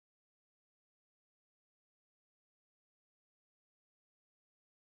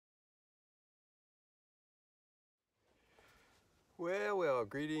Well,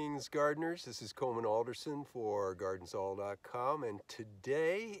 greetings gardeners. This is Coleman Alderson for gardensall.com, and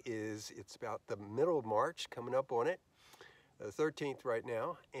today it's about the middle of March, coming up on it, the 13th right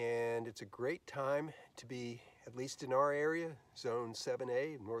now, and it's a great time to be, at least in our area, Zone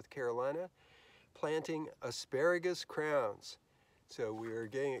 7A, North Carolina, planting asparagus crowns. So we are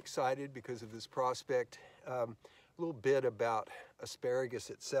getting excited because of this prospect. A little bit about asparagus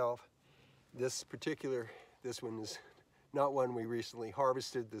itself. This one is not one we recently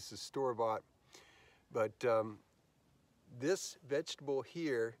harvested. This is store-bought. But this vegetable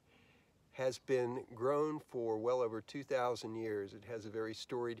here has been grown for well over 2,000 years. It has a very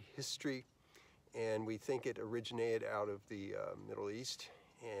storied history, and we think it originated out of the Middle East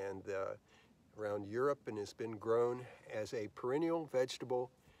and around Europe, and has been grown as a perennial vegetable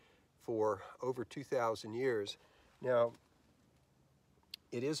for over 2,000 years. Now,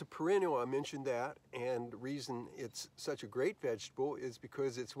 it is a perennial, I mentioned that, and the reason it's such a great vegetable is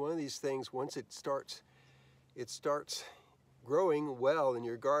because it's one of these things, once it starts growing well in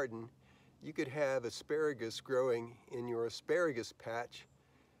your garden, you could have asparagus growing in your asparagus patch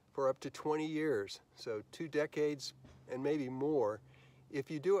for up to 20 years, so 2 decades and maybe more,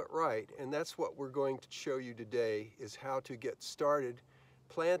 if you do it right. And that's what we're going to show you today, is how to get started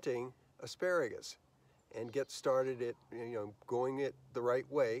planting asparagus. And get started at, going it the right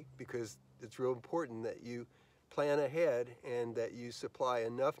way, because it's real important that you plan ahead and that you supply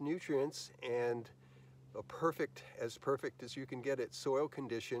enough nutrients and as perfect as you can get it soil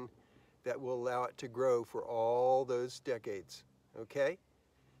condition that will allow it to grow for all those decades, okay?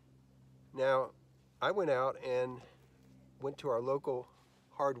 Now, I went to our local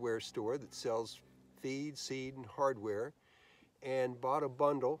hardware store that sells feed, seed, and hardware, and bought a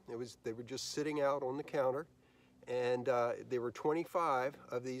bundle. They were just sitting out on the counter, and there were 25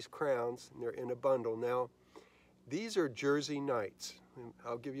 of these crowns, and they're in a bundle. Now, these are Jersey Knights.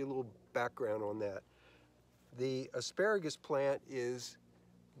 I'll give you a little background on that. The asparagus plant is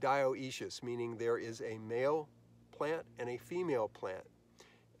dioecious, meaning there is a male plant and a female plant.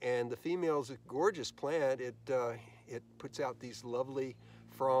 And the female is a gorgeous plant. It puts out these lovely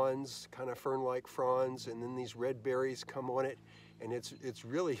fronds, kind of fern-like fronds, and then these red berries come on it, and it's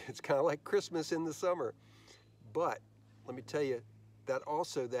kind of like Christmas in the summer. But let me tell you that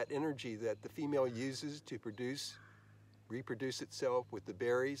also that energy that the female uses to reproduce itself with the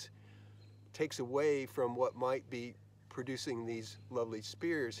berries takes away from what might be producing these lovely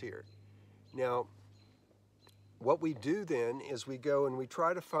spears here. Now, what we do then is we go and we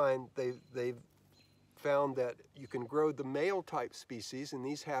try to find, they've found that you can grow the male type species, and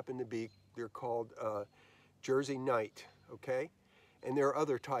these happen to be, they're called Jersey Knight, okay? And there are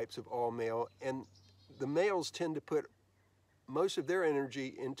other types of all male, and the males tend to put most of their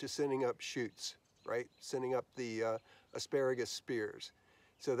energy into sending up shoots, right? Sending up the asparagus spears.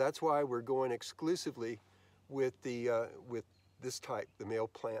 So that's why we're going exclusively with this type, the male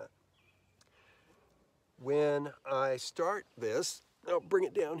plant. When I start this, I'll bring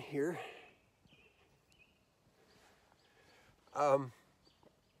it down here.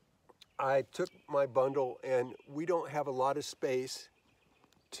 I took my bundle, and we don't have a lot of space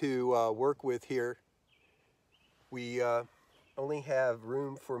to work with here. We only have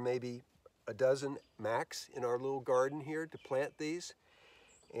room for maybe a dozen max in our little garden here to plant these.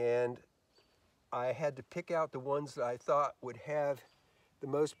 And I had to pick out the ones that I thought would have the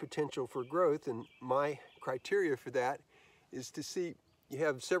most potential for growth, and my criteria for that is to see, you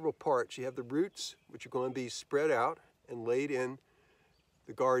have several parts. You have the roots, which are going to be spread out and laid in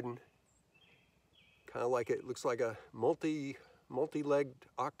the garden, kind of like it looks like a multi-legged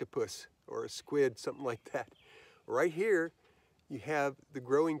octopus or a squid, something like that. Right here, you have the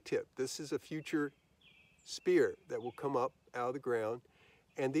growing tip. This is a future spear that will come up out of the ground,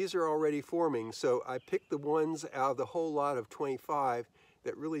 and these are already forming. So I picked the ones out of the whole lot of 25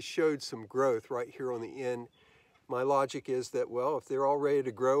 that really showed some growth right here on the end. My logic is that, well, if they're all ready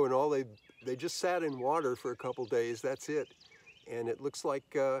to grow and all they just sat in water for a couple days, that's it. And it looks like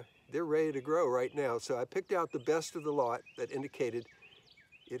they're ready to grow right now. So I picked out the best of the lot that indicated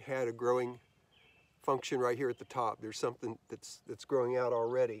it had a growing function right here at the top. There's something that's growing out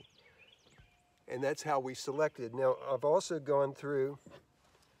already. And that's how we selected. Now, I've also gone through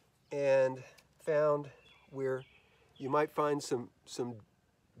and found where you might find some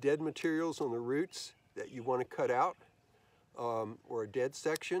dead materials on the roots that you want to cut out, or a dead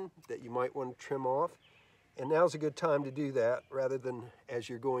section that you might want to trim off. And now's a good time to do that, rather than as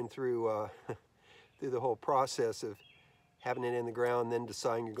you're going through through the whole process of having it in the ground and then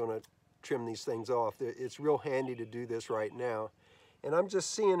deciding you're going to trim these things off. It's real handy to do this right now. And I'm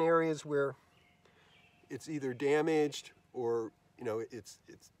just seeing areas where it's either damaged or you know, it's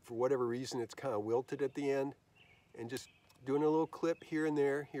for whatever reason, it's kind of wilted at the end, and just doing a little clip here and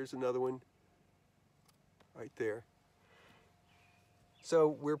there. Here's another one right there.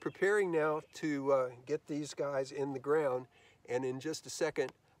 So we're preparing now to get these guys in the ground, and in just a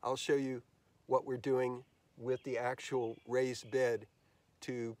second I'll show you what we're doing with the actual raised bed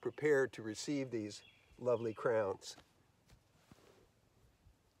to prepare to receive these lovely crowns.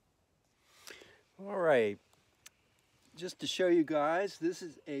 All right, just to show you guys, this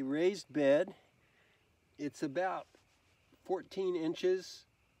is a raised bed. It's about 14 inches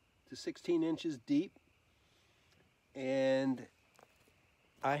to 16 inches deep, and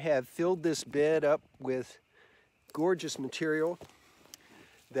I have filled this bed up with gorgeous material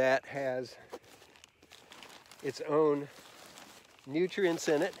that has its own nutrients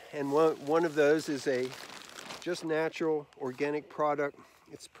in it, and one of those is a just natural organic product.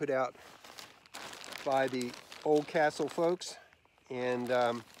 It's put out by the Old Castle folks, and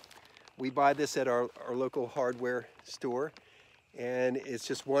we buy this at our local hardware store, and it's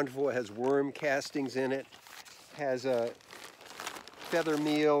just wonderful. It has worm castings in it, has a feather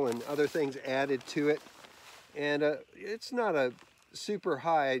meal and other things added to it, and it's not a super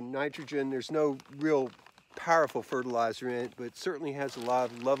high nitrogen. There's no real powerful fertilizer in it, but it certainly has a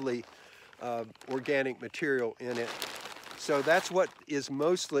lot of lovely organic material in it. So that's what is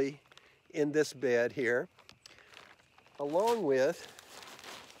mostly in this bed here, along with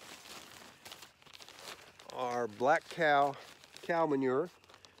our black cow manure,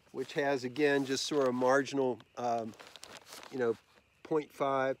 which has, again, just sort of marginal, you know,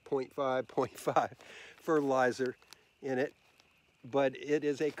 0.5 fertilizer in it, but it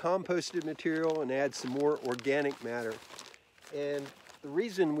is a composted material and adds some more organic matter. And the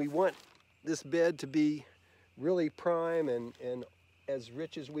reason we want this bed to be really prime and as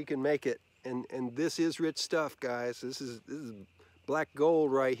rich as we can make it, and this is rich stuff, guys. This is black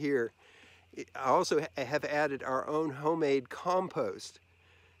gold right here. I also have added our own homemade compost.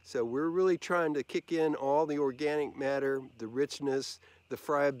 So we're really trying to kick in all the organic matter, the richness, the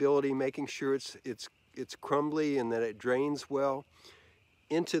friability, making sure it's crumbly and that it drains well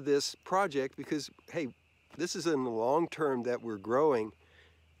into this project, because hey, this is in the long term that we're growing.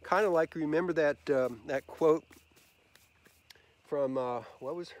 Kind of like, remember that that quote from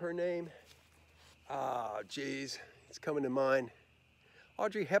what was her name? Geez, it's coming to mind.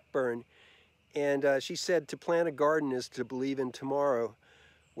 Audrey Hepburn, and she said, "To plant a garden is to believe in tomorrow."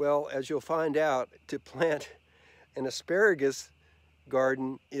 Well, as you'll find out, to plant an asparagus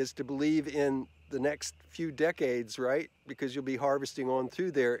garden is to believe in the next few decades, right? Because you'll be harvesting on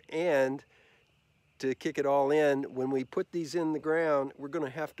through there. And to kick it all in, when we put these in the ground, we're going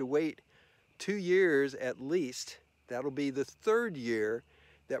to have to wait 2 years at least. That'll be the 3rd year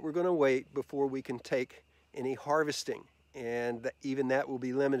that we're going to wait before we can take any harvesting, and even that will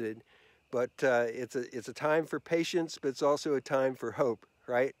be limited. But it's a time for patience, but it's also a time for hope,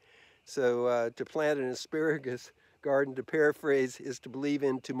 right? So to plant an asparagus garden, to paraphrase, is to believe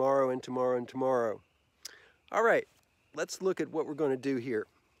in tomorrow and tomorrow and tomorrow. All right, let's look at what we're going to do here.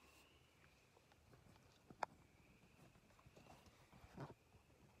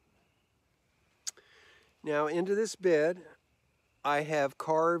 Now, into this bed, I have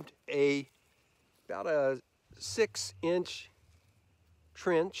carved about a 6-inch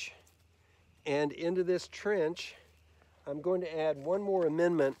trench, and into this trench, I'm going to add one more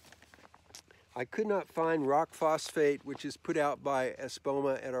amendment. I could not find rock phosphate, which is put out by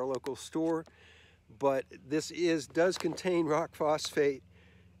Espoma at our local store, but this does contain rock phosphate,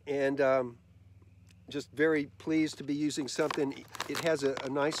 and just very pleased to be using something. It has a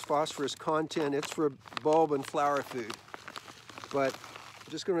nice phosphorus content. It's for bulb and flower food. But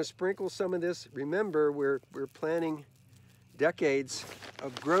I'm just going to sprinkle some of this. Remember, we're planting decades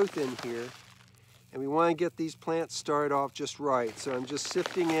of growth in here, and we want to get these plants started off just right. So I'm just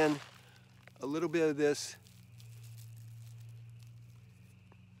sifting in a little bit of this,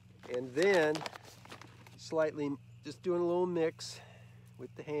 and then slightly just doing a little mix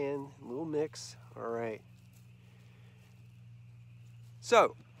with the hand, a little mix. All right.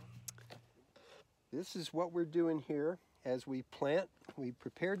 So this is what we're doing here as we plant. We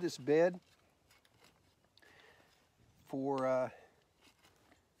prepared this bed for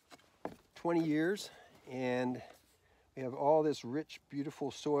 20 years, and we have all this rich,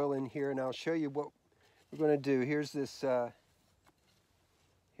 beautiful soil in here, and I'll show you what we're going to do. Here's this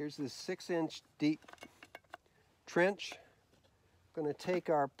 6-inch deep trench. I'm going to take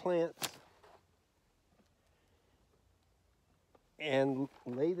our plants and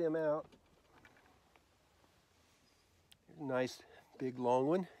lay them out. Nice big long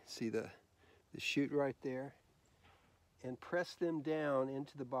one. See the shoot right there. and press them down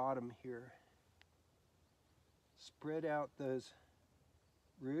into the bottom here. Spread out those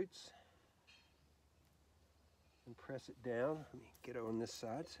roots and press it down. Let me get on this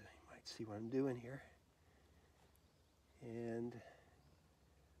side so you might see what I'm doing here. And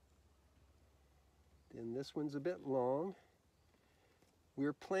then this one's a bit long.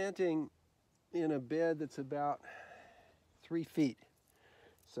 We're planting in a bed that's about 3 feet.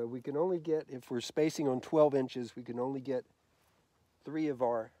 So we can only get, if we're spacing on 12 inches, we can only get 3 of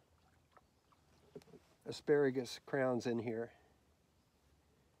our asparagus crowns in here.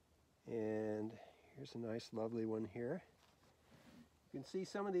 And here's a nice lovely one here. You can see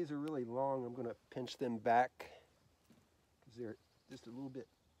some of these are really long. I'm going to pinch them back because they're just a little bit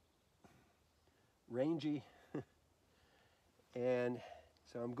rangy. And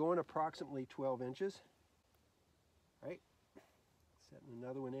so I'm going approximately 12 inches. Right? Setting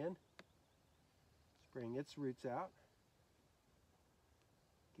another one in. Spraying its roots out.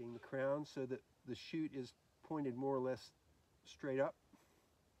 Getting the crown so that the shoot is pointed more or less straight up.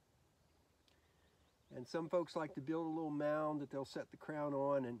 And some folks like to build a little mound that they'll set the crown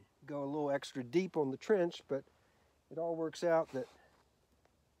on and go a little extra deep on the trench, but it all works out that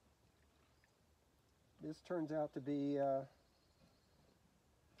this turns out to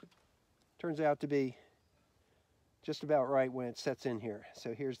be just about right when it sets in here.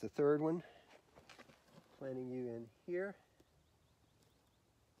 So here's the third one, planting you in here.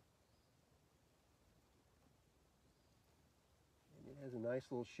 And it has a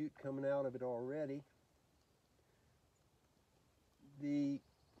nice little shoot coming out of it already.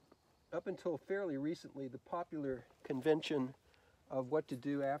 Up until fairly recently, the popular convention of what to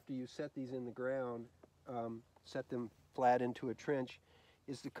do after you set these in the ground, set them flat into a trench,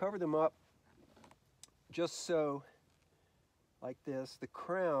 is to cover them up just so, like this. The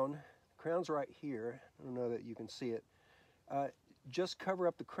crown's right here. I don't know that you can see it. Just cover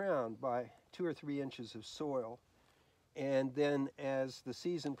up the crown by 2 or 3 inches of soil. And then as the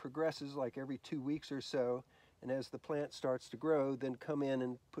season progresses, like every 2 weeks or so, and as the plant starts to grow, then come in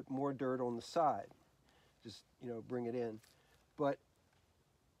and put more dirt on the side. Just, bring it in. But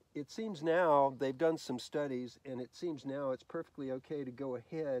it seems now, they've done some studies, and it seems now it's perfectly okay to go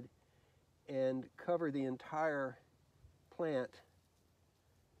ahead and cover the entire plant.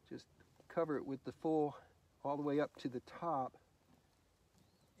 Just cover it with the full, all the way up to the top,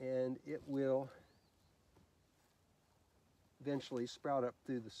 and it will eventually sprout up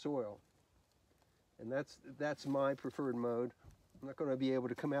through the soil. And that's my preferred mode. I'm not going to be able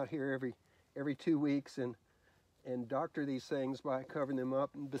to come out here every 2 weeks and doctor these things by covering them up.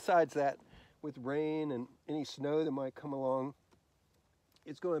 And besides that, with rain and any snow that might come along,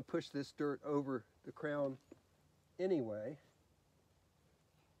 it's going to push this dirt over the crown anyway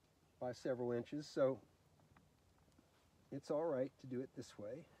by several inches. So it's all right to do it this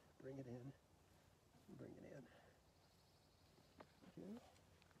way. Bring it in. Bring it in. Okay.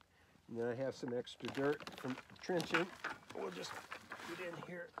 And then I have some extra dirt from trenching. We'll just get in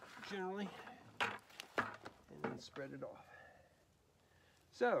here generally and then spread it off.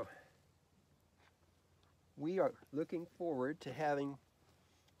 So we are looking forward to having,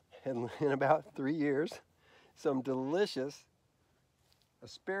 in about 3 years, some delicious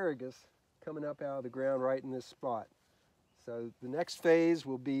asparagus coming up out of the ground right in this spot. So the next phase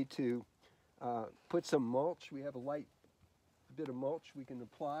will be to put some mulch. We have a light bit of mulch we can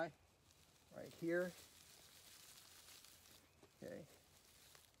apply right here. Okay.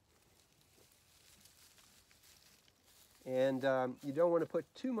 And you don't want to put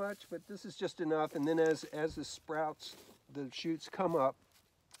too much, but this is just enough. And then as the sprouts, the shoots come up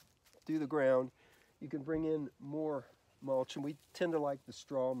through the ground, you can bring in more mulch. And we tend to like the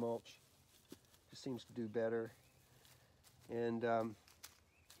straw mulch. Just seems to do better. And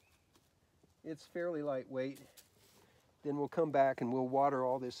it's fairly lightweight. Then we'll come back and we'll water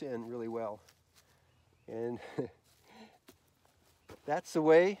all this in really well. And that's the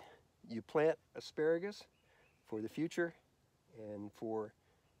way you plant asparagus for the future and for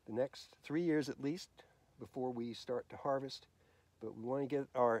the next 3 years at least before we start to harvest. But we want to get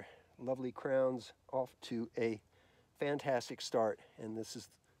our lovely crowns off to a fantastic start, and this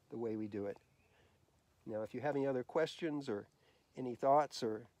is the way we do it. Now, if you have any other questions or any thoughts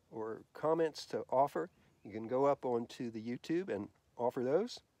or comments to offer, you can go up onto the YouTube and offer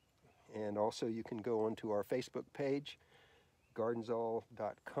those. And also you can go onto our Facebook page,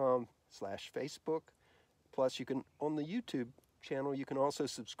 gardensawl.com/Facebook. Plus you can, on the YouTube channel, you can also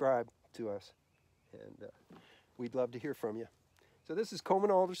subscribe to us. And we'd love to hear from you. So this is Coleman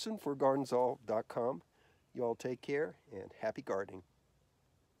Alderson for gardensawl.com. You all take care and happy gardening.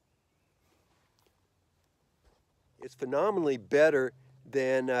 It's phenomenally better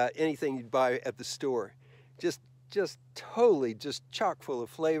than anything you'd buy at the store. Just totally just chock full of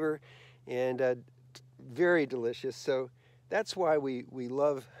flavor and very delicious. So that's why we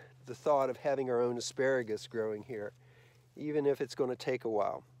love the thought of having our own asparagus growing here, even if it's going to take a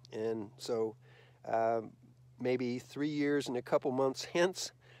while. And so maybe 3 years and a couple months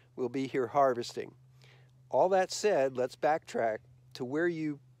hence, we'll be here harvesting. All that said, let's backtrack to where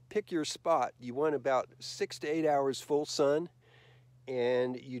you pick your spot. You want about 6 to 8 hours full sun,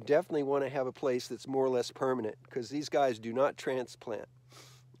 and you definitely want to have a place that's more or less permanent, because these guys do not transplant.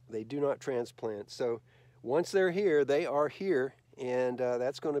 They do not transplant. So once they're here, they are here, and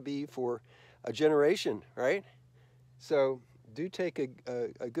that's going to be for a generation, right? So do take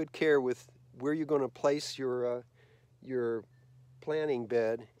a good care with where you're going to place your planting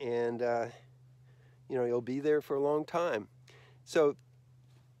bed, and you know, you'll be there for a long time. So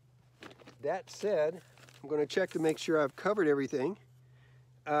that said, I'm going to check to make sure I've covered everything.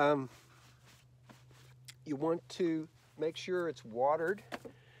 You want to make sure it's watered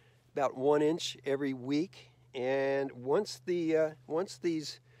about 1 inch every week, and once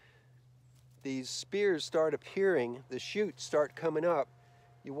these spears start appearing, the shoots start coming up,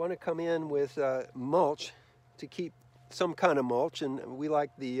 you want to come in with mulch, to keep some kind of mulch, and we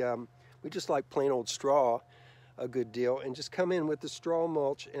just like plain old straw a good deal, and just come in with the straw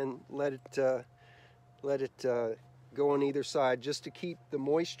mulch and let it go on either side, just to keep the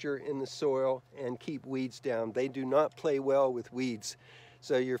moisture in the soil and keep weeds down. They do not play well with weeds.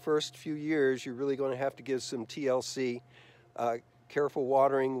 So your first few years, you're really going to have to give some TLC, careful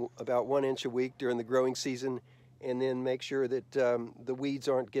watering about 1 inch a week during the growing season, and then make sure that the weeds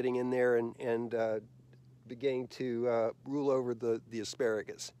aren't getting in there and beginning to rule over the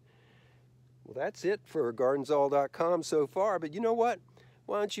asparagus. Well, that's it for GardensAll.com so far, but you know what?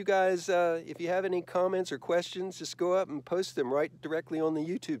 Why don't you guys, if you have any comments or questions, just go up and post them right directly on the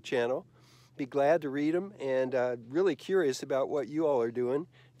YouTube channel. Be glad to read them, and really curious about what you all are doing.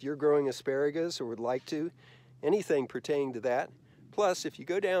 If you're growing asparagus or would like to, anything pertaining to that. Plus, if you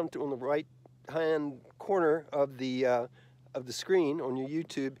go down on the right-hand corner of the screen on your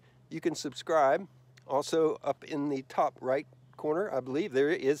YouTube, you can subscribe. Also, up in the top right corner, I believe there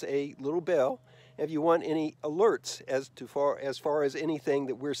is a little bell. If you want any alerts as far as anything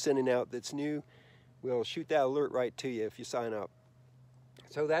that we're sending out that's new, we'll shoot that alert right to you if you sign up.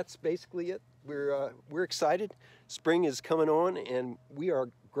 So that's basically it. We're excited. Spring is coming on, and we are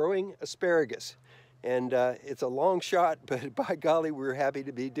growing asparagus. And it's a long shot, but by golly, we're happy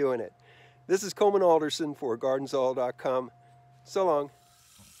to be doing it. This is Coleman Alderson for GardensAll.com. So long.